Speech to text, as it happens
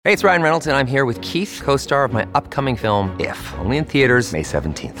Hey, it's Ryan Reynolds, and I'm here with Keith, co-star of my upcoming film, If, only in theaters May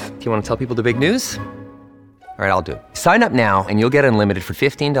 17th. Do you want to tell people the big news? All right, I'll do it. Sign up now and you'll get unlimited for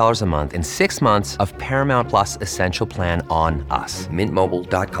 $15 a month and 6 months of Paramount Plus Essential Plan on us.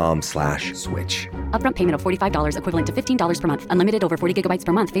 MintMobile.com/switch. Upfront payment of $45 equivalent to $15 per month. Unlimited over 40 gigabytes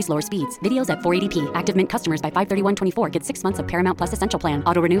per month. Face lower speeds. Videos at 480p. Active Mint customers by 531.24 get 6 months of Paramount Plus Essential Plan.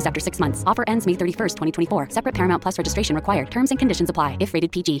 Auto renews after 6 months. Offer ends May 31st, 2024. Separate Paramount Plus registration required. Terms and conditions apply if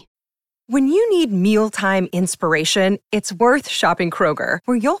rated PG. When you need mealtime inspiration, it's worth shopping Kroger,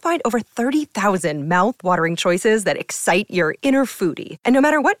 where you'll find over 30,000 mouth-watering choices that excite your inner foodie. And no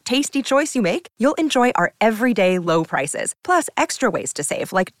matter what tasty choice you make, you'll enjoy our everyday low prices, plus extra ways to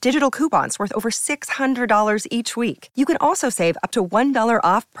save, like digital coupons worth over $600 each week. You can also save up to $1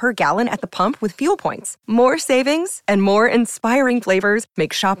 off per gallon at the pump with fuel points. More savings and more inspiring flavors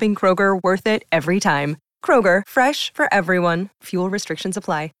make shopping Kroger worth it every time. Kroger, fresh for everyone. Fuel restrictions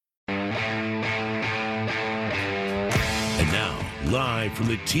apply. And now, live from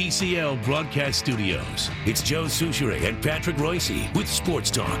the TCL broadcast studios, it's Joe Souchere and Patrick Royce with Sports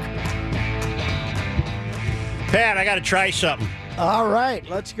Talk. Pat, I got to try something. All right,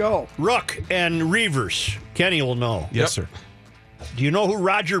 let's go. Rook and Reavers. Kenny will know. Yes, sir. Do you know who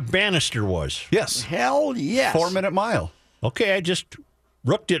Roger Bannister was? Yes. Hell yes. 4-minute mile. Okay,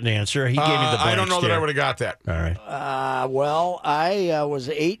 Rook didn't answer. He gave me the blank I don't know stare. that I would have got that. All right. Well, I was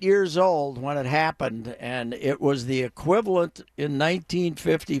 8 years old when it happened, and it was the equivalent in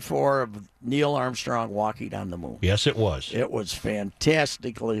 1954 of Neil Armstrong walking on the moon. Yes, it was. It was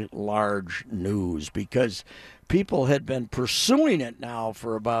fantastically large news because people had been pursuing it now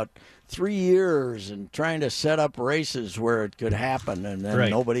for about 3 years and trying to set up races where it could happen, and then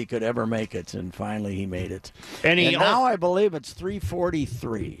nobody could ever make it, and finally he made it. And now I believe it's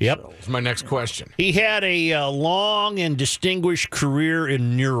 3:43. Yep. So. That's my next question. He had a long and distinguished career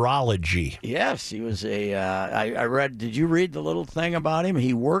in neurology. Yes, he was I read, did you read the little thing about him?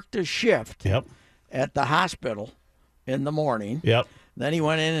 He worked a shift at the hospital in the morning. Yep. Then he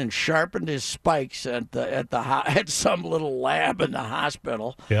went in and sharpened his spikes at some little lab in the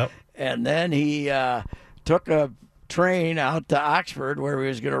hospital. Yep. And then he took a train out to Oxford where he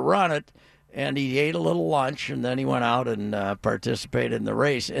was going to run it, and he ate a little lunch, and then he went out and participated in the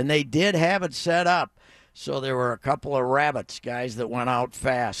race. And they did have it set up. So there were a couple of rabbits, guys that went out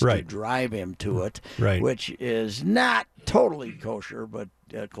fast to drive him to it, which is not totally kosher, but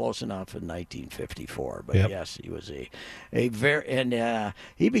close enough in 1954. But yes, he was a very, and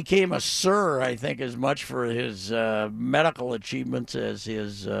he became a sir, I think, as much for his medical achievements as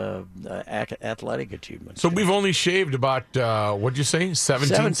his athletic achievements. So we've only shaved about, what'd you say,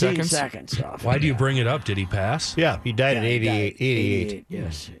 17 seconds off. Why do you bring it up? Did he pass? Yeah, he died at 88.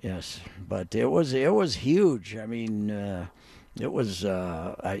 Yes. But it was huge. I mean, it was.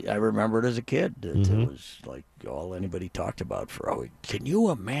 I remember it as a kid. It was like all anybody talked about for. Can you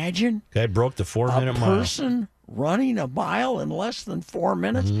imagine? Guy broke the 4-minute mile. A person running a mile in less than 4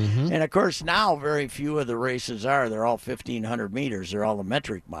 minutes, and of course now very few of the races are. They're all 1,500 meters. They're all the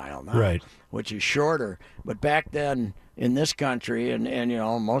metric mile now, which is shorter. But back then in this country and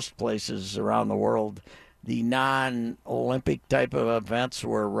most places around the world, the non-Olympic type of events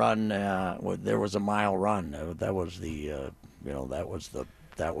were run. There was a mile run. That was the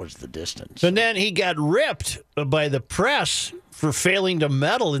that was the distance. And then he got ripped by the press for failing to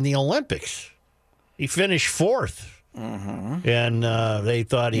medal in the Olympics. He finished fourth. And they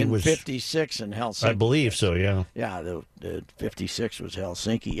thought he was 56 in Helsinki. I believe so. Yeah. Yeah, the 56 was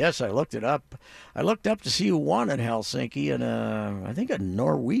Helsinki. Yes, I looked it up. I looked up to see who won in Helsinki, and I think a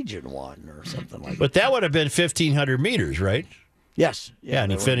Norwegian won or something like that. But that would have been 1,500 meters, right? Yes. Yeah,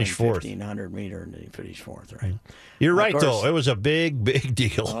 and he finished fourth. 1,500 meter, and he finished fourth, right? You're right, though. It was a big, big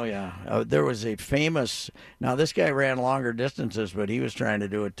deal. Oh, yeah. There was a famous, now this guy ran longer distances, but he was trying to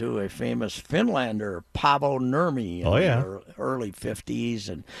do it too, a famous Finlander, Paavo Nurmi, in the early 50s.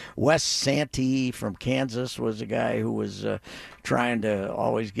 And Wes Santee from Kansas was a guy who was trying to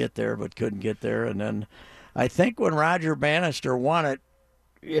always get there but couldn't get there. And then I think when Roger Bannister won it,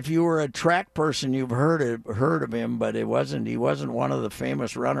 if you were a track person, you've heard of him, but he wasn't one of the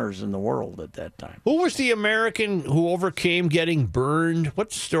famous runners in the world at that time. Who was the American who overcame getting burned?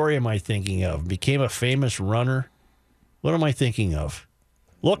 What story am I thinking of? Became a famous runner? What am I thinking of?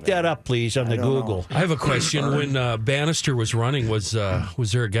 Look that up, please, on the Google. I have a question. When Bannister was running, was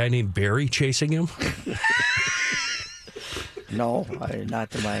there a guy named Barry chasing him? No, not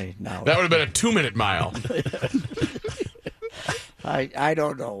to my knowledge. That would have been a 2-minute mile. I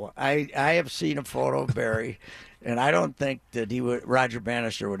don't know. I have seen a photo of Barry, and I don't think that Roger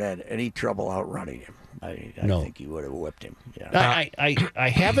Bannister would have had any trouble outrunning him. I No. think he would have whipped him. Yeah. I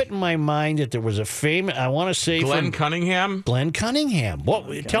have it in my mind that there was a famous. I want to say Glenn from Cunningham. Glenn Cunningham. What?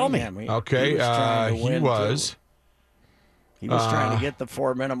 Tell me. Cunningham, Okay, he was trying to he win, was. too. He was trying to get the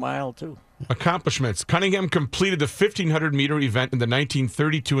 4-minute mile too. Accomplishments. Cunningham completed the 1,500-meter event in the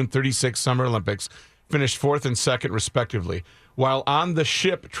 1932 and 36 Summer Olympics, finished 4th and 2nd, respectively. While on the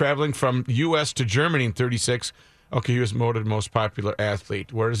ship traveling from U.S. to Germany in 36, he was voted most popular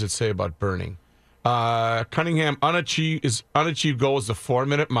athlete. Where does it say about burning? Cunningham his unachieved goal is the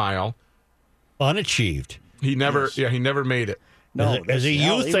 4-minute mile. Unachieved. He never made it. No, As a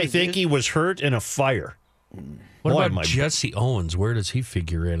youth, I think he was hurt in a fire. What Boy, about Jesse Owens? Where does he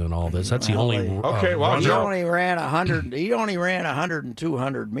figure in all this? That's the only. Okay, well, he Joe- only ran 100. He only ran 100 and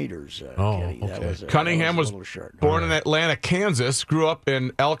 200 meters. Kenny. That okay. was, Cunningham that was a little short. born in Atlanta, Kansas, grew up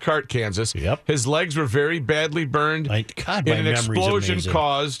in Elkhart, Kansas. Yep. His legs were very badly burned God, in my an memory's explosion amazing.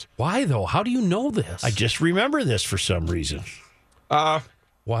 caused. Why though? How do you know this? I just remember this for some reason.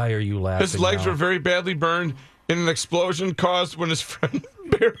 Why are you laughing? His legs now? were very badly burned in an explosion caused when his friend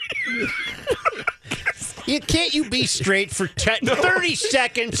buried. Can't you be straight for 30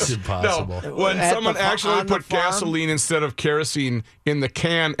 seconds? It's impossible. No, when At someone the actually on the put farm? gasoline instead of kerosene in the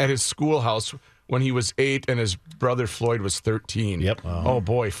can at his schoolhouse when he was 8 and his brother Floyd was 13. Yep. Oh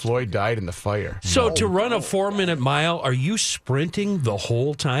boy, Floyd died in the fire. So to run a 4-minute mile, are you sprinting the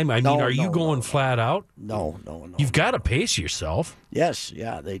whole time? I mean, are you going flat out? No. You've got to pace yourself. Yes,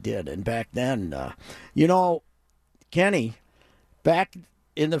 yeah, they did. And back then, Kenny, back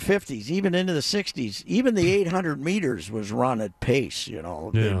in the 50s, even into the 60s, even the 800 meters was run at pace.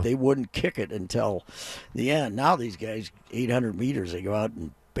 They wouldn't kick it until the end. Now these guys, 800 meters, they go out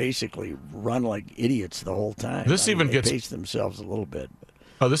and basically run like idiots the whole time. They pace themselves a little bit.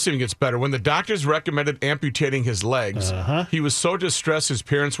 Oh, this even gets better. When the doctors recommended amputating his legs, he was so distressed his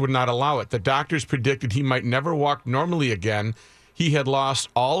parents would not allow it. The doctors predicted he might never walk normally again. He had lost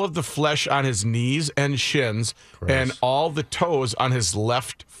all of the flesh on his knees and shins and all the toes on his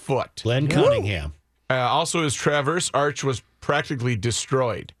left foot. Glenn Cunningham. Also, his traverse arch was practically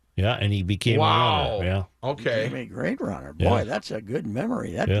destroyed. Yeah, and he became a runner. Yeah. Okay. Became a great runner. Yeah. Boy, that's a good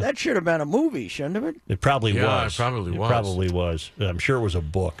memory. That should have been a movie, shouldn't it? It probably Yeah, was. it probably was. Probably was. I'm sure it was a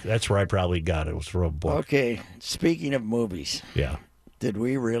book. That's where I probably got it. It was from a book. Okay, speaking of movies, Yeah. did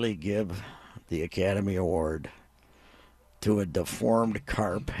we really give the Academy Award to a deformed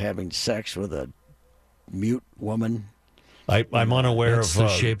carp having sex with a mute woman? I'm unaware That's of the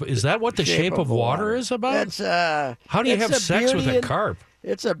shape. Is that what the shape of water is about? That's How do you it's have a sex with beauty a and- carp?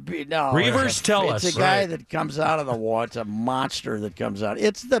 It's a no. Reavers, tell it's us. a guy Right. that comes out of the water. It's a monster that comes out.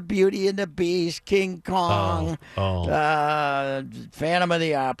 It's the Beauty and the Beast, King Kong, Phantom of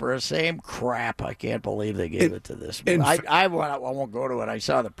the Opera. Same crap. I can't believe they gave it to this. I won't go to it. I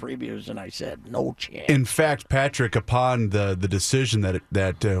saw the previews and I said no chance. In fact, Patrick, upon the decision that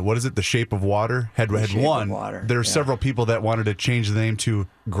what is it, The Shape of Water had Shape of won, Water, there are yeah. several people that wanted to change the name to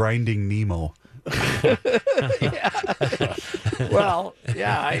Grinding Nemo. Well,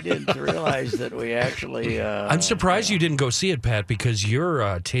 yeah, I didn't realize that we actually. I'm surprised you didn't go see it, Pat, because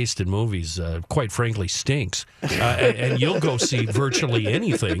your taste in movies, quite frankly, stinks. And you'll go see virtually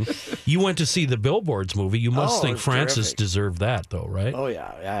anything. You went to see the Billboards movie. You must Oh, think it's Frances terrific. deserved that, though, right? Oh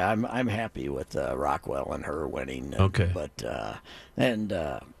yeah, I'm happy with Rockwell and her winning. Okay. But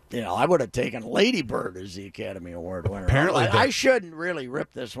I would have taken Lady Bird as the Academy Award winner. Apparently I shouldn't really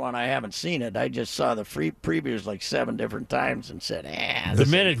rip this one. I haven't seen it. I just saw the free previews like 7 different times and said, The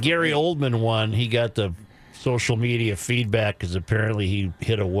minute Gary Oldman won, he got the social media feedback because apparently he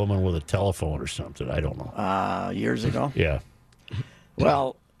hit a woman with a telephone or something. I don't know. years ago. Yeah.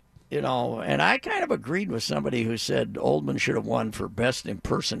 Well, and I kind of agreed with somebody who said Oldman should have won for best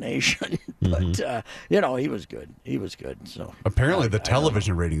impersonation. But, he was good. He was good. So Apparently, the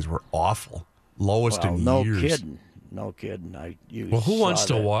television ratings were awful. Lowest in no years. kidding. No kidding. Well, who wants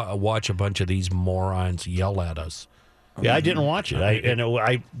to that. watch a bunch of these morons yell at us? Yeah, I didn't watch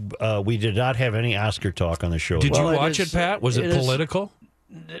it. We did not have any Oscar talk on the show. Did Well, you it watch is- it, Pat? Was it it is- political?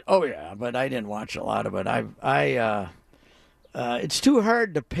 Oh yeah, but I didn't watch a lot of it. It's too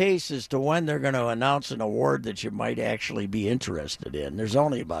hard to pace as to when they're going to announce an award that you might actually be interested in. There's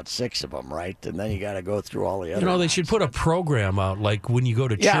only about 6 of them, right? And then you got to go through all the other. They should put a program out. Like when you go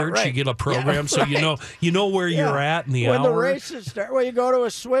to church, Yeah, you right. get a program Yeah, so you know where you're at in the when hour. the races start. Well, you go to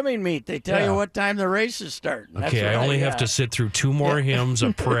a swimming meet. They tell Yeah. you what time the races start. That's Okay, I what only have to sit through 2 more hymns,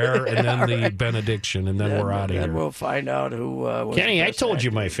 a prayer, and then the benediction, and then we're out of Then here. we'll find out who. Was Kenny, the I best told you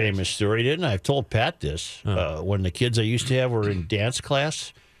actor. my famous story, didn't I? I've told Pat this. When the kids I used to have were in dance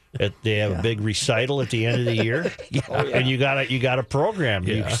class, They have a big recital at the end of the year, and you got a program.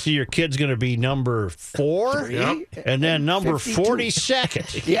 You see your kid's going to be number 4, and then number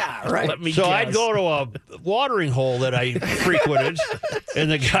 42nd. Yeah, right. Let me So guess. I'd go to a watering hole that I frequented, and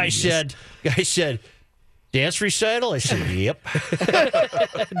the guy said, dance recital? I said, yep.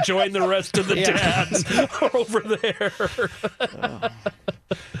 Join the rest of the dads over there.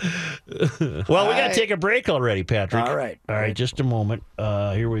 Well, we got to take a break already, Patrick. All right. All right, just a moment.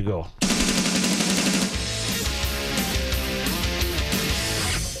 Here we go.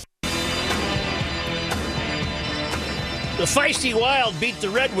 The Feisty Wild beat the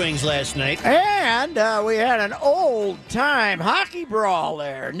Red Wings last night. And we had an old-time hockey brawl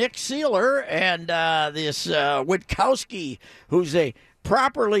there. Nick Seeler and this Witkowski, who's a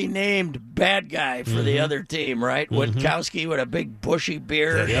properly named bad guy for the other team, right? Witkowski with a big bushy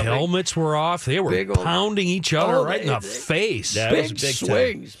beard. The helmets were off. They were Big old- pounding each other right in the face. That was Big big time.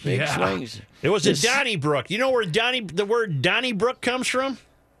 swings. Big Yeah. swings. It was a Donnybrook. You know where the word Donnybrook comes from?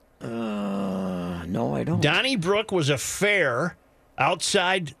 No, I don't. Donnybrook was a fair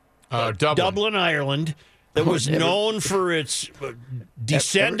outside Dublin. Ireland, that was known for its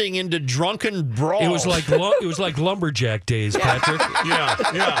descending into drunken brawls. It was like lumberjack days, Patrick.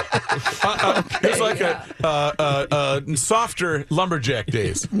 Yeah. It's like a softer lumberjack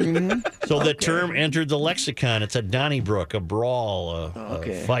days. so the term entered the lexicon. It's a Donnybrook, a brawl,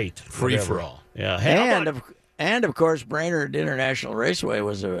 a fight, Free whatever. for all. Yeah, hey, And of course, Brainerd International Raceway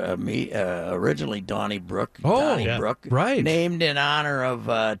was originally Donnybrook. Oh, Donnybrook, yeah, right. Named in honor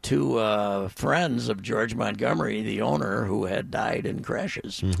of two friends of George Montgomery, the owner, who had died in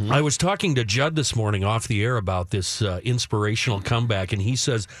crashes. I was talking to Judd this morning off the air about this inspirational comeback, and he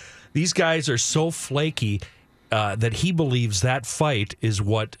says these guys are so flaky that he believes that fight is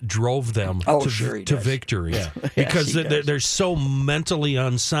what drove them to victory. Yeah. Because Yes, he does. they're so mentally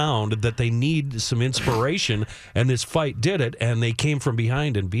unsound that they need some inspiration, and this fight did it, and they came from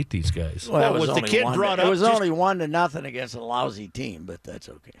behind and beat these guys. Well, it was the only kid one- brought It up was just- only 1-0 against a lousy team, but that's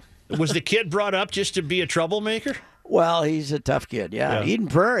okay. was the kid brought up just to be a troublemaker? Well, he's a tough kid, Yeah. Eden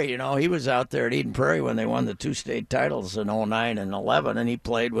Prairie, he was out there at Eden Prairie when they won the 2 state titles in 09 and 11, and he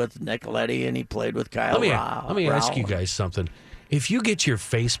played with Nicoletti and he played with Kyle Let me ask you guys something. If you get your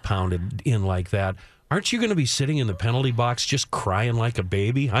face pounded in like that, aren't you going to be sitting in the penalty box just crying like a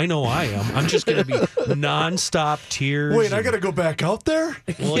baby? I know I am. I'm just going to be nonstop tears. Wait, I got to go back out there?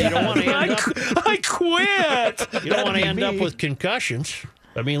 Well, you don't want to end up. I quit. You don't want to end up with concussions.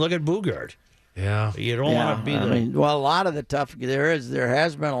 I mean, look at Bugard. Yeah. You don't want to be the. a lot of the tough there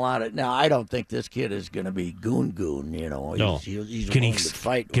has been a lot of. Now I don't think this kid is going to be goon. No. He's Can he willing to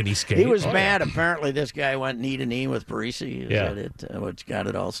fight. can he skate? He was Oh, mad. Apparently, this guy went knee to knee with Parisi. Yeah. Which got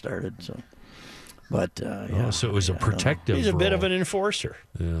it all started. So, but So it was a protective. He's a bit of role. an enforcer.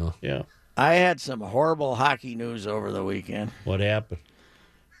 Yeah. Yeah. I had some horrible hockey news over the weekend. What happened?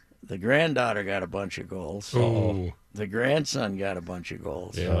 The granddaughter got a bunch of goals. Oh. The grandson got a bunch of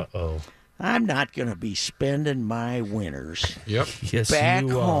goals. Uh-oh. I'm not going to be spending my winters Yep. Yes, back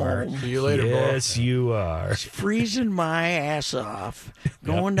you are. home, See you later, Yes, you are. freezing my ass off,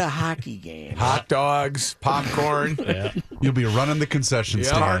 going to hockey games. Hot dogs, popcorn. You'll be running the concession Yeah.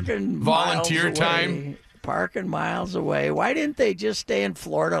 stand. Parking Volunteer miles time. away, parking miles away. Why didn't they just stay in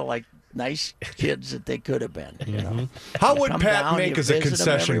Florida like nice kids that they could have been? How would Come Pat down, make you as a visit 'em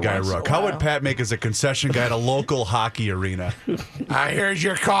concession every guy, once in a Rook? How would while. Pat make as a concession guy at a local hockey arena? Here's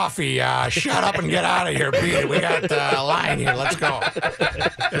your coffee. Shut up and get out of here, Beat it. We got a line here. Let's go.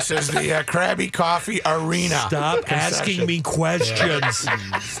 This is the Krabby Coffee Arena. Stop asking me questions.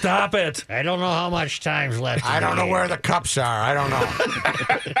 Stop it. I don't know how much time's left. I don't know where the cups are. I don't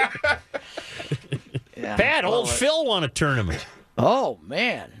know. Yeah. Pat, Well, old Phil won a tournament. Oh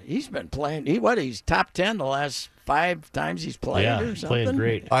man, he's been playing. He's top 10 the last 5 times he's played Yeah, or something. playing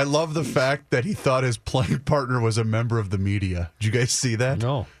great. I love the fact that he thought his playing partner was a member of the media. Did you guys see that?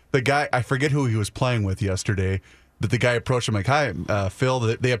 No. The guy, I forget who he was playing with yesterday, but the guy approached him like, "Hi, Phil."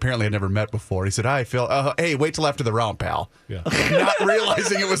 They apparently had never met before. He said, "Hi, Phil. Hey, wait till after the round, pal." Yeah. Not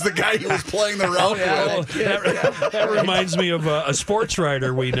realizing it was the guy he was playing the round with. That reminds me of a sports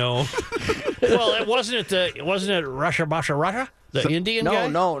writer we know. Well, wasn't it Russia, the Indian guy?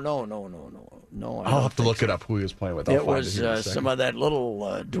 No. I'll have to look it up who he was playing with. I'll It find was here in a second. some of that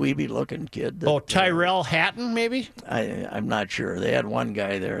little dweeby-looking kid. That, Tyrell Hatton, maybe? I'm not sure. They had one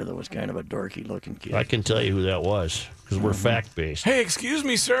guy there that was kind of a dorky-looking kid. I can tell you who that was because we're fact-based. Hey, excuse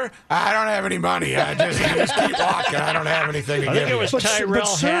me, sir. I don't have any money. Just keep walking. I don't have anything to I give think you. it was But Tyrell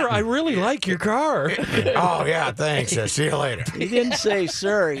sir, Hatton. I really like your car. Oh, yeah, thanks. See you later. He didn't say,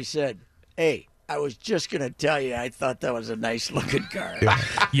 sir. He said, hey, I was just going to tell you, I thought that was a nice-looking car.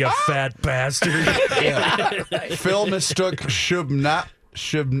 You fat bastard. Phil mistook Shubnankar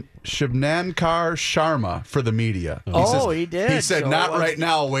Sharma for the media. He did. He said, So not right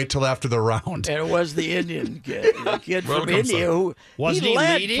now, wait till after the round. And it was the Indian kid, the kid from India who Wasn't he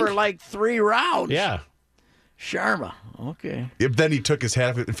led leading? for like 3 rounds. Yeah. Sharma. Okay. Then he took his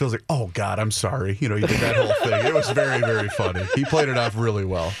hat off and feels like, oh, God, I'm sorry. He did that whole thing. It was very, very funny. He played it off really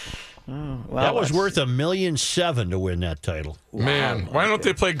well. Well, That was worth $1.7 million to win that title. Man, why don't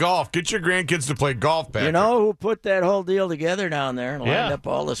they play golf? Get your grandkids to play golf, Patrick. You know who put that whole deal together down there and lined Yeah. up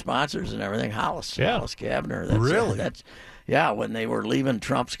all the sponsors and everything? Hollis. Yeah. Hollis Gabner. Really? When they were leaving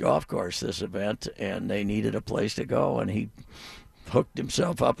Trump's golf course, this event, and they needed a place to go, and he hooked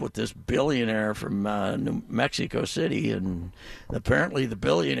himself up with this billionaire from New Mexico City, and apparently the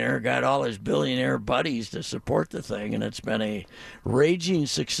billionaire got all his billionaire buddies to support the thing, and it's been a raging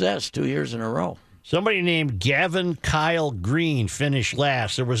success 2 years in a row. Somebody named Gavin Kyle Green finished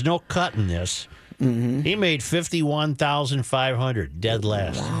last. There was no cut in this. Mm-hmm. He made $51,500, dead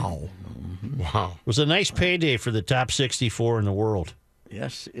last. Wow. Wow. It was a nice payday for the top 64 in the world.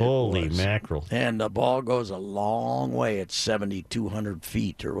 Yes, it Holy was. mackerel. And the ball goes a long way. It's 7,200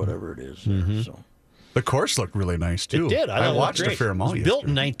 feet or whatever it is. Mm-hmm. So The course looked really nice, too. It did. I thought it watched looked a fair great. amount It was built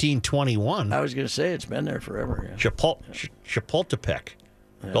in yesterday. 1921. I was going to say it's been there forever. Yeah. Chapultepec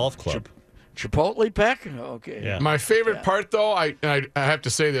Golf Club. Chipotle Peck? Okay. Yeah. My favorite part, though, I have to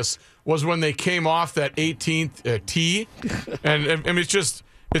say this, was when they came off that 18th tee. And I mean,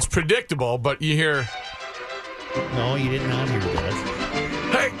 it's predictable, but you hear, No, you did not hear that.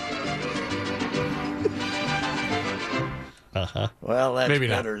 hey, Well, that's Maybe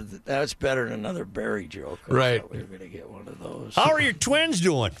not. better. That's better than another Barry joke. I Right. thought we were going to get one of those. How are your Twins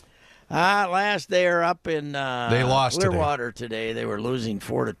doing? Last they are up in They lost today. Clearwater today. They were losing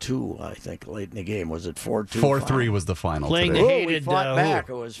 4-2. I think late in the game. Was it 4-2? 4-3 was the final Playing today. the Oh, we hated fought who? back.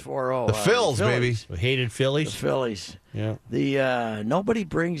 It was 4-0. The Phils, baby. The hated The Phillies? Phillies. Yeah. The nobody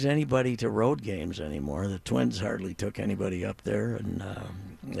brings anybody to road games anymore. The Twins hardly took anybody up there, and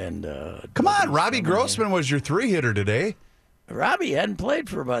Come on, Robbie Grossman was your 3-hitter today. Robbie hadn't played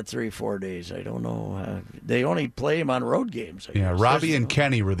for about 3-4 days. I don't know. They only play him on road games. I Yeah, guess. Robbie and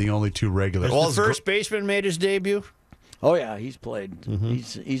Kenny were the only 2 regular. Has the first baseman made his debut? Oh yeah, he's played. Mm-hmm.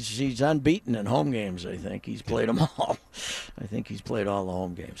 He's unbeaten in home games. I think he's played them all. I think he's played all the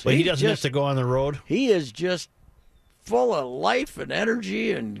home games. But he He's doesn't have just- to go on the road? He is just full of life and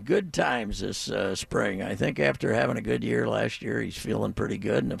energy and good times this spring. I think after having a good year last year, he's feeling pretty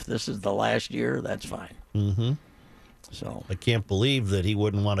good. And if this is the last year, that's fine. Mm-hmm. So I can't believe that he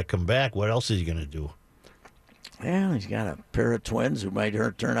wouldn't want to come back. What else is he going to do? yeah, he's got a pair of twins who might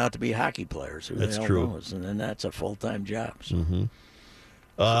turn out to be hockey players. Who the That's hell true. knows? And then that's a full-time job. So.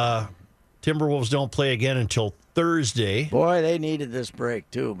 Timberwolves don't play again until Thursday. Boy, they needed this break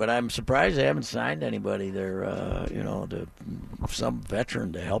too. But I'm surprised they haven't signed anybody there. Some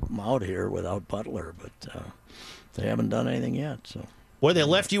veteran to help them out here without Butler. But they haven't done anything yet. So. Boy, they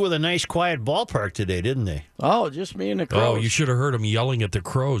left you with a nice, quiet ballpark today, didn't they? Oh, just me and the Crows. Oh, you should have heard him yelling at the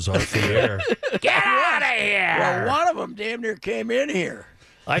Crows off the air. Get out of here! Well, one of them damn near came in here.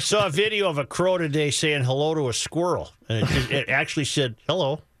 I saw a video of a crow today saying hello to a squirrel, and it actually said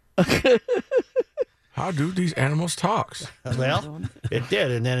hello. how do these animals talk? Well, it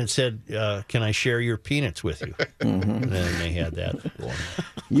did, and then it said, "Can I share your peanuts with you?" And then they had that going.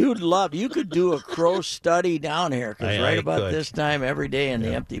 You could do a crow study down here because I right about could. this time every day in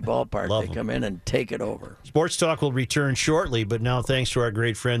the empty ballpark Love they 'em. come in and take it over. Sports Talk will return shortly, but now thanks to our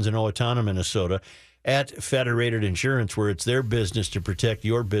great friends in Owatonna, Minnesota, at Federated Insurance, where it's their business to protect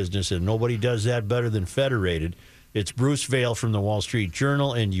your business, and nobody does that better than Federated. It's Bruce Vail from the Wall Street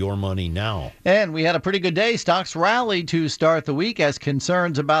Journal and Your Money Now. And we had a pretty good day. Stocks rallied to start the week as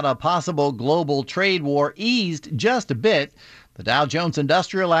concerns about a possible global trade war eased just a bit. The Dow Jones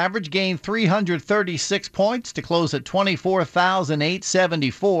Industrial Average gained 336 points to close at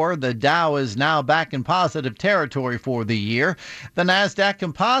 24,874. The Dow is now back in positive territory for the year. The Nasdaq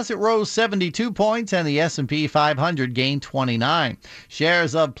Composite rose 72 points and the S&P 500 gained 29.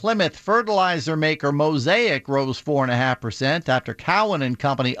 Shares of Plymouth fertilizer maker Mosaic rose 4.5% after Cowen and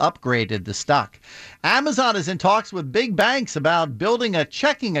Company upgraded the stock. Amazon is in talks with big banks about building a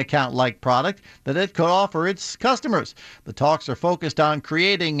checking account-like product that it could offer its customers. The talks are focused on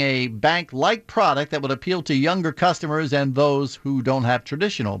creating a bank-like product that would appeal to younger customers and those who don't have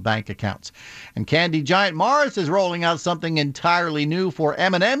traditional bank accounts. And candy giant Mars is rolling out something entirely new for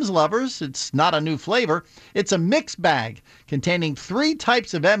M&M's lovers. It's not a new flavor. It's a mix bag containing 3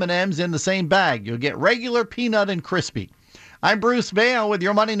 types of M&M's in the same bag. You'll get regular, peanut, and crispy. I'm Bruce Vail with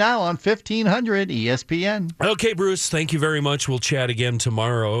your money now on 1500 ESPN. Okay, Bruce, thank you very much. We'll chat again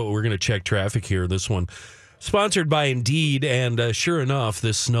tomorrow. We're going to check traffic here. This one sponsored by Indeed, and sure enough,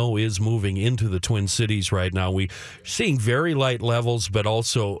 this snow is moving into the Twin Cities right now. We're seeing very light levels, but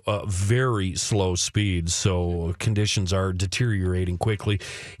also very slow speeds, so conditions are deteriorating quickly.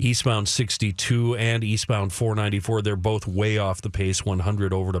 Eastbound 62 and eastbound 494, they're both way off the pace,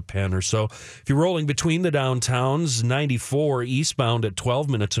 100 over to Penn or so. If you're rolling between the downtowns, 94 eastbound at 12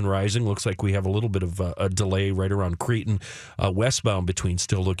 minutes and rising, looks like we have a little bit of a delay right around Cretin. Westbound between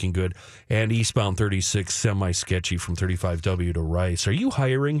still looking good, and eastbound 36 semi-sketchy from 35W to Rice. Are you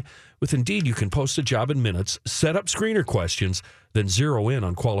hiring? With Indeed, you can post a job in minutes, set up screener questions, then zero in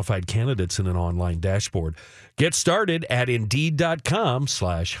on qualified candidates in an online dashboard. Get started at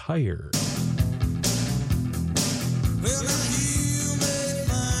Indeed.com/hire.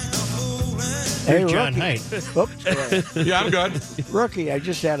 Hey, John Rookie. Haidt. Oops, sorry. Yeah, I'm good. Rookie, I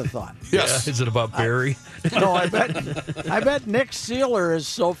just had a thought. Yes. Is it about Barry? No, I bet Nick Sealer is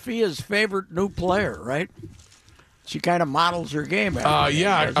Sophia's favorite new player, right? She kind of models her game after him,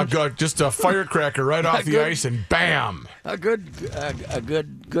 Yeah, doesn't I've got just a firecracker right off the ice, and bam, a good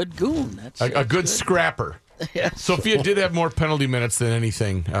goon. That's a good scrapper. Yes. Sophia did have more penalty minutes than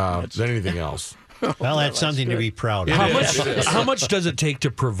anything else. Well, that's something to be proud of. How much does it take to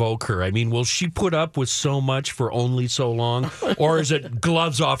provoke her? I mean, will she put up with so much for only so long, or is it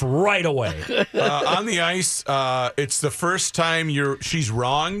gloves off right away? On the ice, it's the first time she's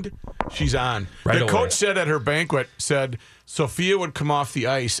wronged, she's on. Right the away. coach said at her banquet, Sophia would come off the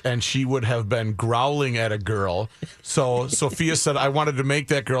ice and she would have been growling at a girl. So Sophia said, I wanted to make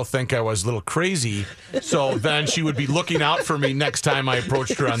that girl think I was a little crazy, so then she would be looking out for me next time I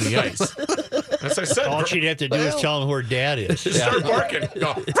approached her on the ice. As I said, All she'd have to do is tell them who her dad is. just start barking.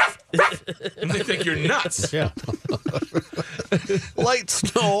 Go, ruff, ruff, and they think you're nuts. Yeah. Light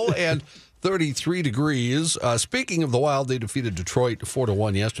snow and 33 degrees. Speaking of the Wild, they defeated Detroit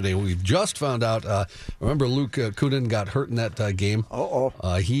 4-1 yesterday. We've just found out, remember Luke Kunin got hurt in that game?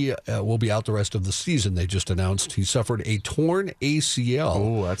 He will be out the rest of the season, they just announced. He suffered a torn ACL.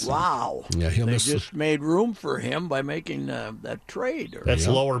 Oh, that's Wow. Yeah, he'll They miss just made room for him by making that trade. That's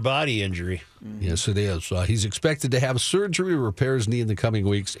lower body injury. Yes, it is. He's expected to have surgery to repair his knee in the coming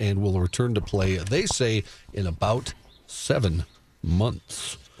weeks and will return to play, they say, in about 7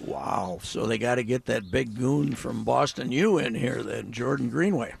 months. Wow. So they got to get that big goon from Boston U in here then, Jordan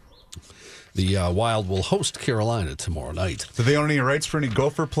Greenway. The Wild will host Carolina tomorrow night. Do they own any rights for any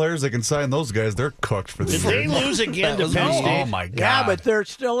Gopher players? They can sign those guys. They're cooked for the Did year. they lose again to Penn State? Oh, my God. Yeah, but they're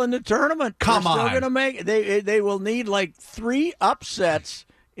still in the tournament. Come they're on. Still gonna make they will need like 3 upsets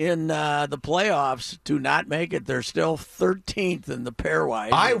in the playoffs to not make it. They're still 13th in the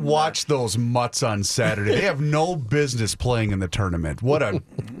pairwise. I watched those mutts on Saturday. They have no business playing in the tournament. What a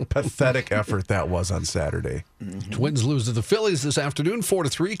pathetic effort that was on Saturday. Twins lose to the Phillies this afternoon,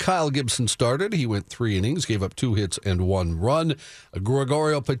 4-3. Kyle Gibson started. He went 3 innings, gave up 2 hits and 1 run.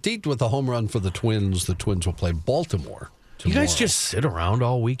 Gregorio Petit with a home run for the Twins. The Twins will play Baltimore You tomorrow. guys just sit around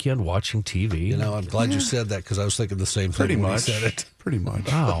all weekend watching TV. You know, I'm glad you said that because I was thinking the same thing Pretty when much. you said it. Pretty much.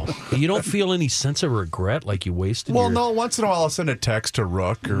 Wow. You don't feel any sense of regret like you wasted Well, your... no, once in a while I'll send a text to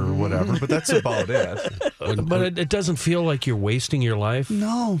Rook or whatever, but that's about it. But it doesn't feel like you're wasting your life.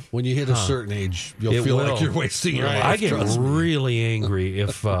 No. When you hit a certain age, you'll It feel will. like you're wasting your life. I get trust me. really angry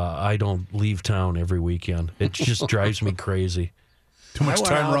if I don't leave town every weekend. It just drives me crazy. Too much I went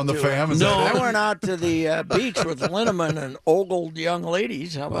time out around the to- fam? Is No, that it? I went out to the beach with Linneman and ogled young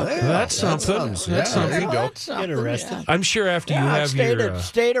ladies. How about that? That's something. sounds- That's yeah, something. there you go. That's something, Get arrested. yeah. I'm sure after you Yeah, I have stayed, your...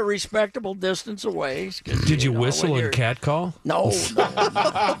 stayed a respectable distance away. 'Cause, did you know, whistle when and you're- catcall? No,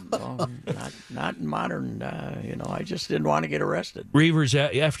 not in modern. I just didn't want to get arrested. Reavers,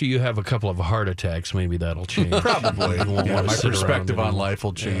 after you have a couple of heart attacks, maybe that'll change. Probably. You won't Yeah, wanna my sit around perspective on anymore. life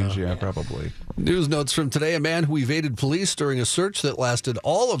will change. Yeah, probably. News notes from today. A man who evaded police during a search that lasted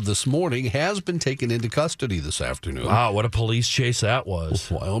all of this morning has been taken into custody this afternoon. Wow, what a police chase that was.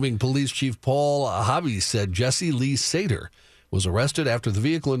 Wyoming Police Chief Paul Hobby said Jesse Lee Sater was arrested after the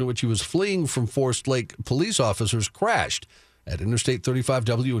vehicle into which he was fleeing from Forest Lake police officers crashed at Interstate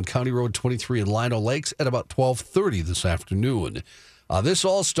 35W and County Road 23 in Lino Lakes at about 12:30 this afternoon. This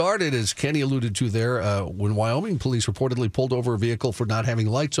all started, as Kenny alluded to there, when Wyoming police reportedly pulled over a vehicle for not having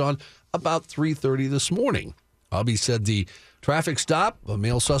lights on about 3:30 this morning. Hobby said the traffic stop, a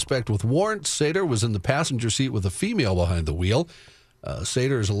male suspect with warrant, Sater was in the passenger seat with a female behind the wheel.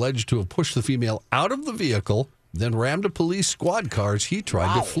 Sater is alleged to have pushed the female out of the vehicle, then rammed a police squad car as he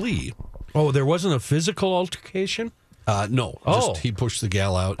tried to flee. Oh, there wasn't a physical altercation? No. Just he pushed the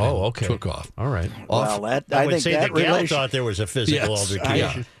gal out and took off. All right. Well, I I would think say that the gal thought there was a physical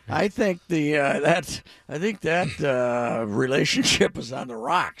altercation. I think that relationship is on the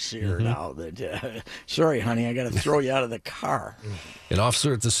rocks here now. That sorry, honey, I got to throw you out of the car. An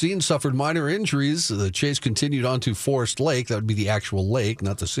officer at the scene suffered minor injuries. The chase continued on to Forest Lake. That would be the actual lake,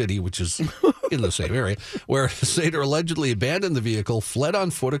 not the city, which is in the same area, where Sater allegedly abandoned the vehicle, fled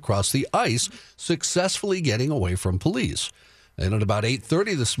on foot across the ice, successfully getting away from police. And at about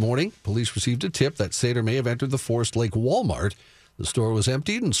 8:30 this morning, police received a tip that Sater may have entered the Forest Lake Walmart. The store was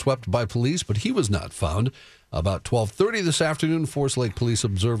emptied and swept by police, but he was not found. About 12:30 this afternoon, Forest Lake police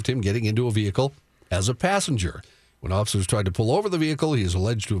observed him getting into a vehicle as a passenger. When officers tried to pull over the vehicle, he is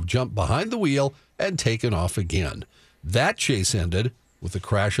alleged to have jumped behind the wheel and taken off again. That chase ended with a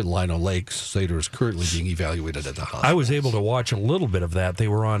crash in Lino Lakes. Sater is currently being evaluated at the hospital. I was able to watch a little bit of that. They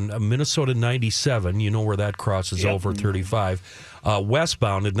were on Minnesota 97. You know where that crosses over 35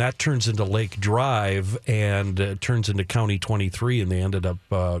 westbound, and that turns into Lake Drive and turns into County 23, and they ended up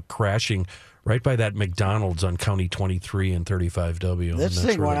crashing right by that McDonald's on County 23 and 35W. This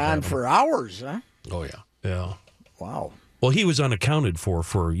thing went on for hours, huh? Oh, yeah. Yeah. Wow. Well, he was unaccounted for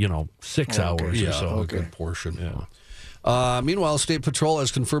 6 hours or so. A good portion. Yeah. Meanwhile, State Patrol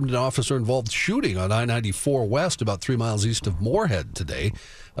has confirmed an officer-involved shooting on I-94 West about 3 miles east of Moorhead today.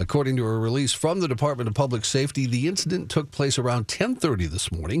 According to a release from the Department of Public Safety, the incident took place around 10:30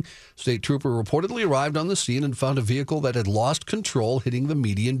 this morning. State trooper reportedly arrived on the scene and found a vehicle that had lost control hitting the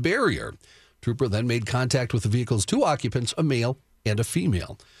median barrier. Trooper then made contact with the vehicle's 2 occupants, a male and a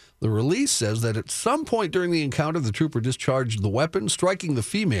female. The release says that at some point during the encounter, the trooper discharged the weapon, striking the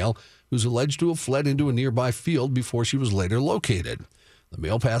female, who's alleged to have fled into a nearby field before she was later located. The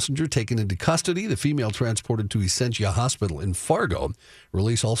male passenger taken into custody, the female transported to Essentia Hospital in Fargo.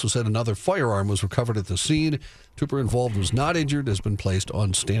 Release also said another firearm was recovered at the scene. Trooper involved was not injured, has been placed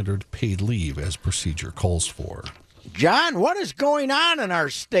on standard paid leave as procedure calls for. John, what is going on in our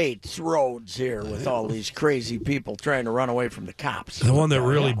state's roads here with all these crazy people trying to run away from the cops? The one that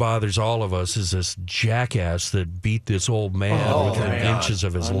really bothers all of us is this jackass that beat this old man within inches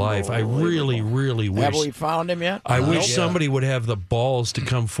of his life. I really, really wish. Have we found him yet? I wish somebody would have the balls to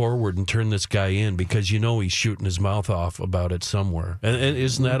come forward and turn this guy in, because he's shooting his mouth off about it somewhere. And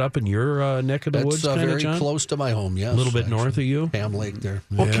isn't that up in your neck of the woods, kind very of, John? Close to my home, yes. A little bit north of you? Ham Lake there.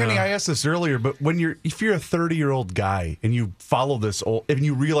 Well, Kenny, I asked this earlier, but if you're a 30-year-old guy and you follow this and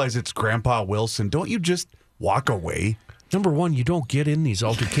you realize it's Grandpa Wilson, don't you just walk away? Number one, you don't get in these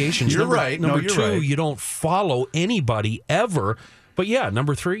altercations. You're right. Number you're two, right. you don't follow anybody ever. But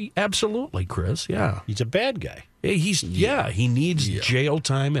number three, absolutely, Chris. Yeah. He's a bad guy. He needs jail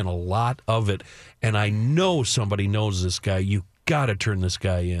time and a lot of it. And I know somebody knows this guy. You got to turn this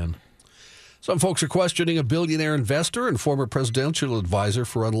guy in. Some folks are questioning a billionaire investor and former presidential advisor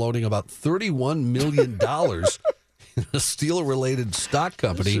for unloading about $31 million in a steel-related stock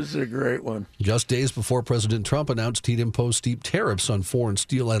company. This is a great one. Just days before President Trump announced he'd impose steep tariffs on foreign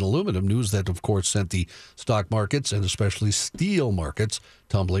steel and aluminum, news that, of course, sent the stock markets and especially steel markets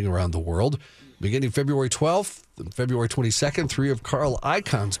tumbling around the world. Beginning February 12th and February 22nd, 3 of Carl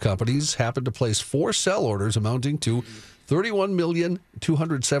Icahn's companies happened to place 4 sell orders amounting to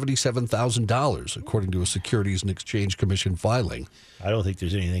 $31,277,000, according to a Securities and Exchange Commission filing. I don't think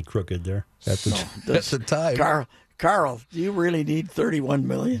there's anything crooked there. At the time. Carl, do you really need $31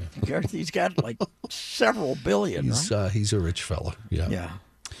 million? He's got like several billion. He's a rich fella. Yeah.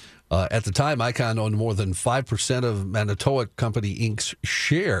 At the time, Icahn owned more than 5% of Manitowoc Company Inc.'s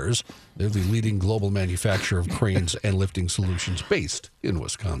shares. They're the leading global manufacturer of cranes and lifting solutions based in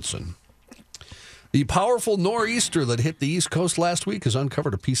Wisconsin. The powerful nor'easter that hit the East Coast last week has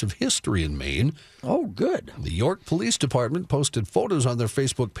uncovered a piece of history in Maine. Oh, good. The York Police Department posted photos on their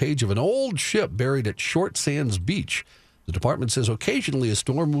Facebook page of an old ship buried at Short Sands Beach. The department says occasionally a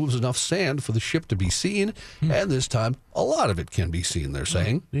storm moves enough sand for the ship to be seen, and this time a lot of it can be seen, they're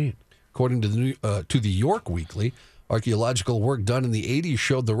saying. Neat. According to the York Weekly, archaeological work done in the 80s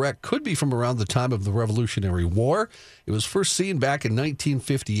showed the wreck could be from around the time of the Revolutionary War. It was first seen back in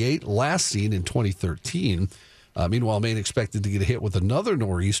 1958, last seen in 2013. Meanwhile, Maine expected to get hit with another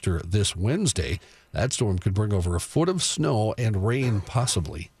nor'easter this Wednesday. That storm could bring over a foot of snow and rain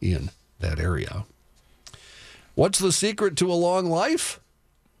possibly in that area. What's the secret to a long life?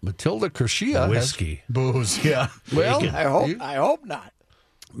 Matilda Kershia Whiskey. Booze, yeah. Well, I hope not.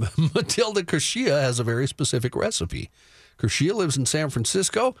 Matilda Kershia has a very specific recipe. Kershia lives in San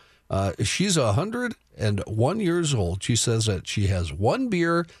Francisco. She's 101 years old. She says that she has 1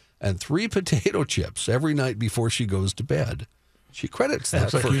 beer and 3 potato chips every night before she goes to bed. She credits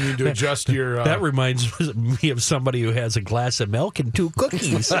that. Looks like you need to adjust your. That reminds me of somebody who has a glass of milk and 2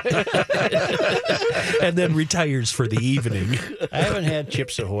 cookies, and then retires for the evening. I haven't had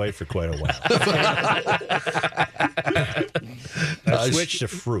Chips Ahoy for quite a while. I switched to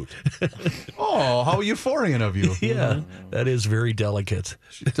fruit. Oh, how euphorian of you. Yeah, that is very delicate.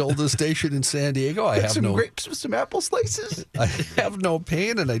 She told the station in San Diego, I have some no grapes with some apple slices. I have no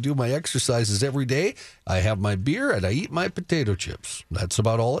pain, and I do my exercises every day. I have my beer, and I eat my potato chips. That's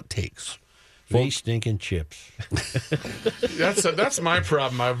about all it takes. Three stinking chips. That's my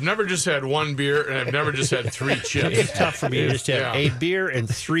problem. I've never just had 1 beer, and I've never just had 3 chips. It's tough for me to just have a beer and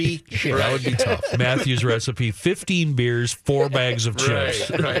 3 chips. That would be tough. Matthew's recipe: 15 beers, 4 bags of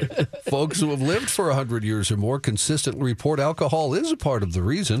chips. Right. Folks who have lived for 100 years or more consistently report alcohol is a part of the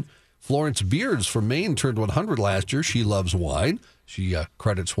reason. Florence Beards from Maine turned 100 last year. She loves wine. She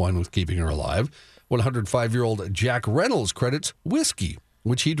credits wine with keeping her alive. 105-year-old Jack Reynolds credits whiskey,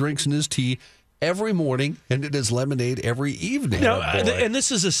 which he drinks in his tea every morning, and it is lemonade every evening. No, and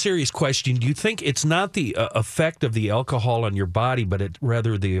this is a serious question. Do you think it's not the effect of the alcohol on your body, but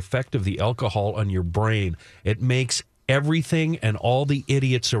rather the effect of the alcohol on your brain? It makes everything and all the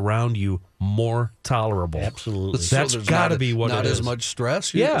idiots around you more tolerable. Absolutely. That's got to be what it is. Not as much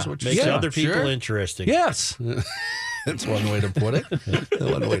stress? Yeah. Makes other people interesting. Yes. That's one way to put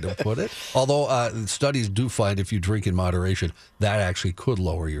it. Although studies do find if you drink in moderation, that actually could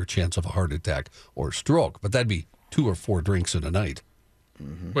lower your chance of a heart attack or stroke. But that'd be 2 or 4 drinks in a night.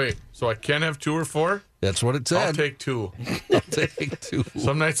 Mm-hmm. Wait, so I can have 2 or 4? That's what it said. I'll take 2. I'll take 2.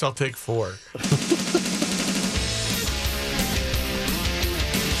 Some nights I'll take 4.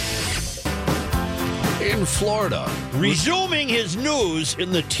 In Florida. Resuming his news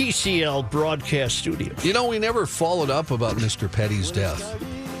in the TCL broadcast studio. You know, we never followed up about Mr. Petty's death.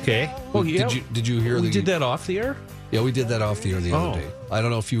 Okay. Oh, yeah. Did you hear we did that off the air? Yeah, we did that off the air the other day. I don't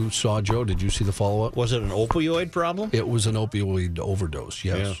know if you saw, Joe. Did you see the follow-up? Was it an opioid problem? It was an opioid overdose,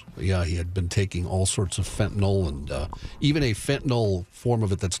 yes. Yeah, he had been taking all sorts of fentanyl and even a fentanyl form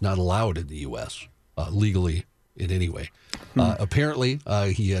of it that's not allowed in the U.S. Legally in any way. Apparently,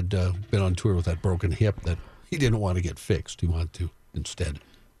 he had been on tour with that broken hip that he didn't want to get fixed. He wanted to instead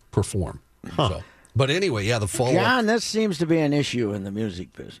perform. So, but anyway, the follow-up. John, this seems to be an issue in the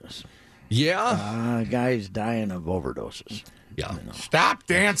music business. Yeah? Guys dying of overdoses. Yeah. Stop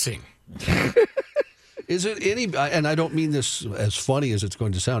dancing. Is it any, and I don't mean this as funny as it's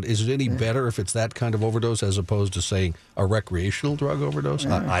going to sound, is it any better if it's that kind of overdose as opposed to saying a recreational drug overdose?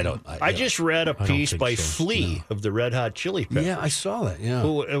 I just read a piece by Flea of the Red Hot Chili Peppers. Yeah, I saw that, yeah.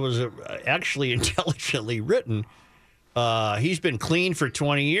 Who, it was actually intelligently written. He's been clean for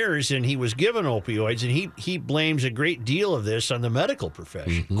 20 years, and he was given opioids, and he blames a great deal of this on the medical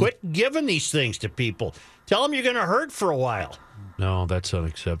profession. Mm-hmm. Quit giving these things to people. Tell them you're going to hurt for a while. No, that's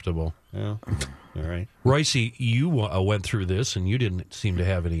unacceptable. Yeah. All right. Royce, you went through this, and you didn't seem to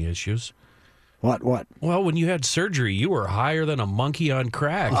have any issues. What? Well, when you had surgery, you were higher than a monkey on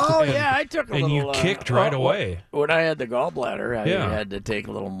crack. Oh, yeah, I took a little... And you kicked right away. When I had the gallbladder, I had to take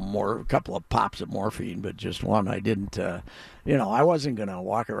a couple of pops of morphine, but just one. I didn't, I wasn't going to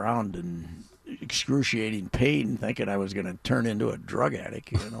walk around in excruciating pain thinking I was going to turn into a drug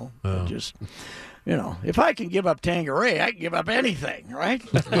addict, if I can give up Tanqueray, I can give up anything, right?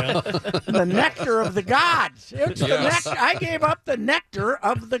 The nectar of the gods. I gave up the nectar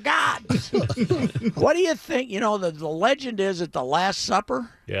of the gods. What do you think? The legend is at the Last Supper.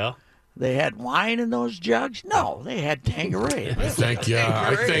 Yeah. They had wine in those jugs? No, they had Tanqueray.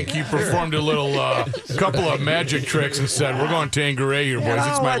 I think you performed a little couple of magic tricks and said, "We're going Tanqueray here, boys.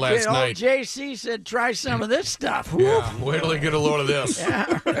 It's my last night." JC said, "Try some of this stuff." Yeah, wait till they get a load of this.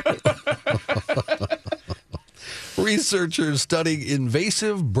 Yeah, right. Researchers studying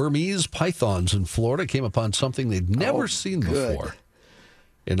invasive Burmese pythons in Florida came upon something they'd never seen before.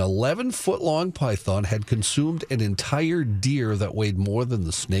 An 11-foot-long python had consumed an entire deer that weighed more than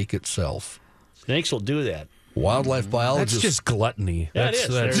the snake itself. Snakes will do that. Wildlife biologists... That's just gluttony. That's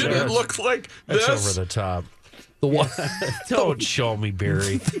Did it look like this? That's over the top. Don't show me,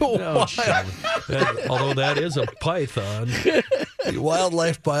 Barry. Don't show me. Although that is a python. The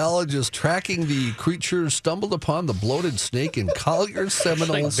wildlife biologist tracking the creature stumbled upon the bloated snake in Collier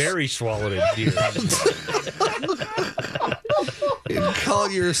Seminoles. Like Barry swallowed a deer. In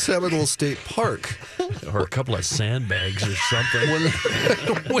Collier Seminole State Park. Or a couple of sandbags or something.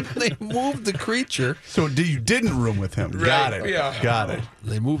 When they moved the creature... So you didn't room with him. Right, Got it. yeah. Got it.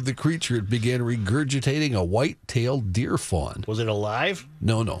 They moved the creature. It began regurgitating a white-tailed deer fawn. Was it alive?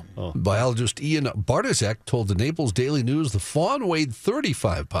 No. Oh. Biologist Ian Bartosek told the Naples Daily News the fawn weighed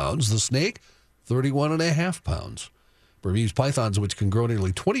 35 pounds, the snake 31.5 pounds. Burmese pythons, which can grow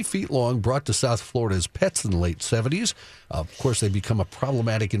nearly 20 feet long, brought to South Florida as pets in the late 70s. Of course, they become a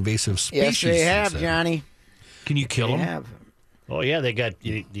problematic invasive species. Yes, they have, since then. Johnny. Can you kill They them? have. Oh yeah, they got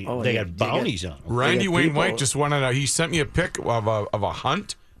bounties on them. Randy got Wayne people- White just went on. He sent me a pic of a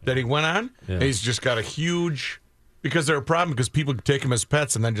hunt that he went on. Yeah. And he's just got a huge, because they're a problem because people take them as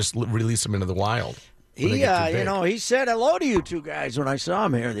pets and then just release them into the wild. when they He, get too big. he said hello to you two guys when I saw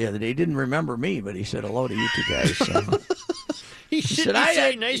him here the other day. He didn't remember me, but he said hello to you two guys. So. He said,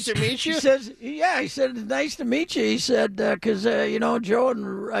 nice to meet you. He says, he said, it's nice to meet you. He said, because, Joe,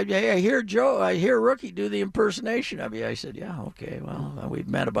 and I hear Rookie do the impersonation of you. I said, yeah, okay, well, we've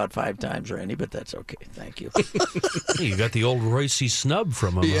met about 5 times, Randy, but that's okay. Thank you. You got the old Royce snub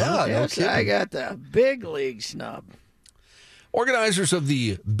from him. Yeah, huh? no Yes, kidding. I got the big league snub. Organizers of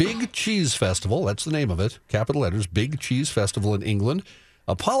the Big Cheese Festival, that's the name of it, capital letters, Big Cheese Festival in England,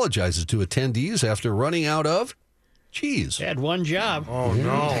 apologizes to attendees after running out of cheese. Had one job. Oh,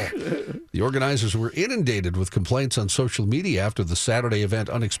 no. The organizers were inundated with complaints on social media after the Saturday event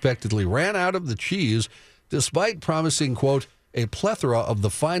unexpectedly ran out of the cheese, despite promising, quote, a plethora of the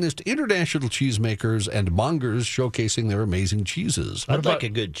finest international cheesemakers and mongers showcasing their amazing cheeses. I'd like a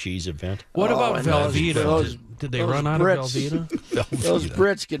good cheese event. What about and those- Velveeta? those- Did they those run out Brits. of Velveeta? Those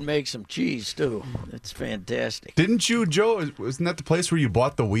Brits can make some cheese, too. It's fantastic. Didn't you, Joe? Wasn't that the place where you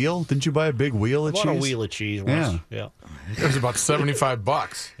bought the wheel? Didn't you buy a big wheel of I cheese? bought a wheel of cheese once. Yeah. It was about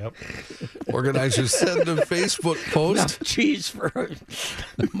 $75. Yep. Organizers sent a Facebook post. Enough cheese for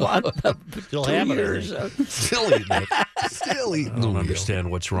a month, Still 2 have it, I years. Still eating it. Still eating I the don't wheel.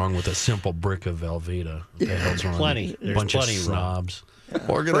 understand what's wrong with a simple brick of Velveeta. What the hell's wrong? Plenty. There's Bunch plenty of wrong. snobs.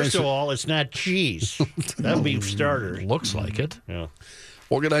 First of all, it's not cheese. That'd be starters. Looks like it. Yeah.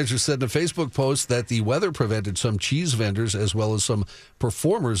 Organizers said in a Facebook post that the weather prevented some cheese vendors as well as some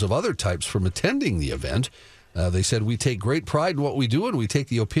performers of other types from attending the event. They said, we take great pride in what we do and we take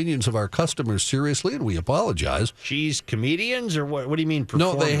the opinions of our customers seriously and we apologize. Cheese comedians or what? What do you mean?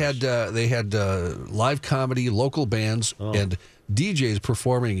 No, Performers? they had live comedy, local bands, and DJs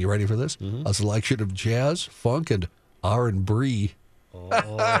performing. You ready for this? A selection of jazz, funk, and R&B.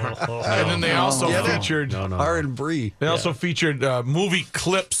 And then they also featured R&B. They also featured movie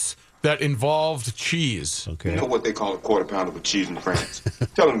clips that involved cheese. Okay. You know what they call a quarter pounder with cheese in France?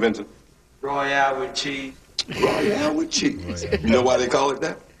 Tell them, Vincent. Royale with cheese. Royale with cheese. You know why they call it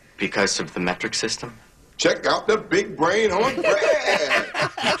that? Because of the metric system? Check out the big brain on bread.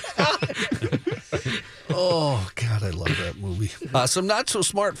 Oh, God, I love that movie. Some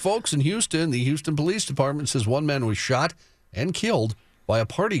not-so-smart folks in Houston. The Houston Police Department says one man was shot and killed by a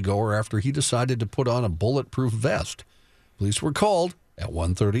partygoer after he decided to put on a bulletproof vest. Police were called at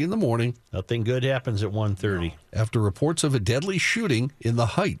 1:30 in the morning Nothing good happens at 1:30. after reports of a deadly shooting in the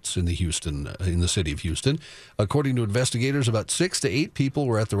Heights in the city of Houston. According to investigators, about 6 to 8 people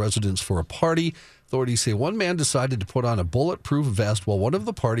were at the residence for a party. Authorities say one man decided to put on a bulletproof vest while one of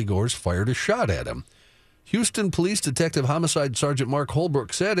the partygoers fired a shot at him. Houston Police Detective Homicide Sergeant Mark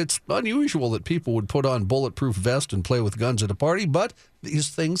Holbrook said it's unusual that people would put on bulletproof vests and play with guns at a party, but these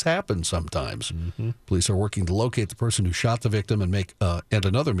things happen sometimes. Police are working to locate the person who shot the victim and make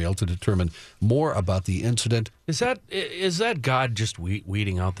another male to determine more about the incident. Is that God just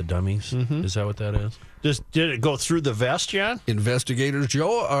weeding out the dummies? Is that what that is? Did it go through the vest, John? Investigators,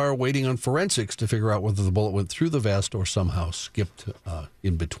 Joe, are waiting on forensics to figure out whether the bullet went through the vest or somehow skipped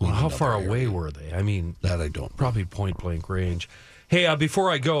in between. Well, how far another away area. were they? I mean, That I don't know. probably point blank range. Hey, before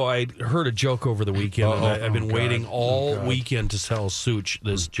I go, I heard a joke over the weekend, and I've been waiting all weekend to tell Such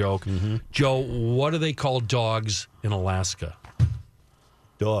this joke. Joe, what do they call dogs in Alaska?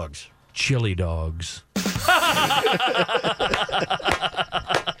 Dogs. Chili dogs.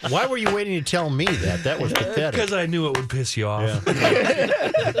 Why were you waiting to tell me that? That was pathetic. Because I knew it would piss you off.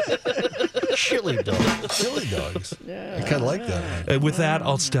 Chili dogs. Chili dogs. I kind of like that one. With that,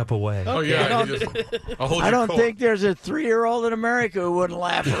 I'll step away. Oh, yeah. I'll hold I your don't coat. think there's a 3-year-old in America who wouldn't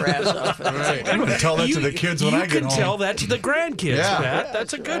laugh her ass off. Right. I'm going to tell that to the kids when I get You can home. tell that to the grandkids, Yeah. Pat.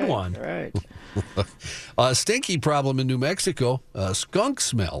 That's a good one. Right. A stinky problem in New Mexico. Skunk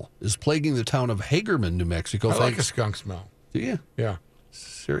smell is plaguing the town of Hagerman, New Mexico. I like a skunk smell. Do you? Yeah.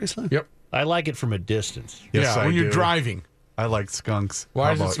 Seriously? Yep. I like it from a distance. Yes, yeah, I when you're do. driving. I like skunks. Why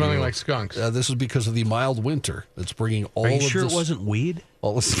How is it about smelling you? like skunks? This is because of the mild winter that's bringing all Are you of sure this, it wasn't weed?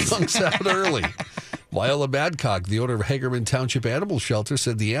 all the skunks out early. Viola Badcock, the owner of Hagerman Township Animal Shelter,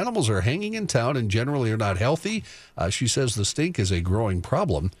 said the animals are hanging in town and generally are not healthy. She says the stink is a growing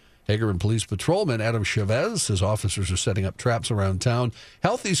problem. Hagerman Police Patrolman Adam Chavez says officers are setting up traps around town.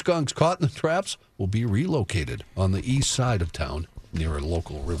 Healthy skunks caught in the traps will be relocated on the east side of town near a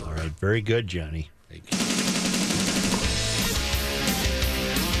local river. All right, very good, Johnny. Thank you.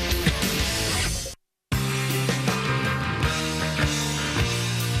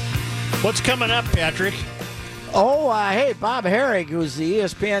 What's coming up, Patrick? Hey, Bob Herrig, who's the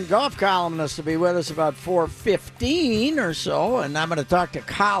ESPN golf columnist, will be with us about 4:15 or so, and I'm going to talk to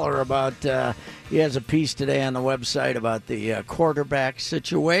Collar about, he has a piece today on the website about the quarterback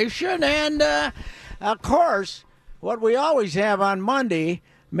situation, and, of course, what we always have on Monday,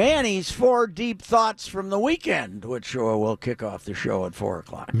 Manny's 4 deep thoughts from the weekend, which will kick off the show at 4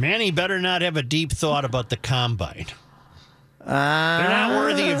 o'clock. Manny better not have a deep thought about the combine. They're not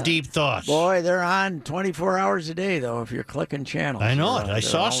worthy of deep thoughts. Boy, they're on 24 hours a day, though, if you're clicking channels. I know it. I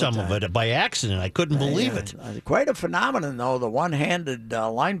saw some of it by accident. I couldn't believe it. Quite a phenomenon, though, the one-handed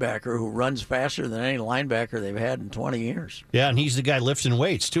linebacker who runs faster than any linebacker they've had in 20 years. Yeah, and he's the guy lifting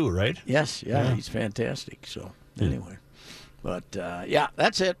weights, too, right? Yes, yeah. He's fantastic. So, anyway. But,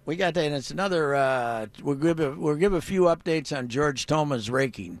 that's it. We got that. And it's another, we'll give a few updates on George Toma's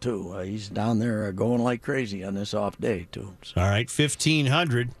raking, too. He's down there going like crazy on this off day, too. So. All right,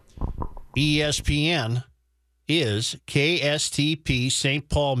 1500 ESPN is KSTP, St.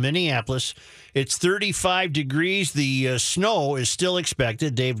 Paul, Minneapolis. It's 35 degrees. The snow is still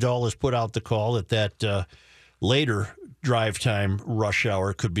expected. Dave Dahl has put out the call that later drive time rush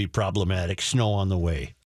hour could be problematic. Snow on the way.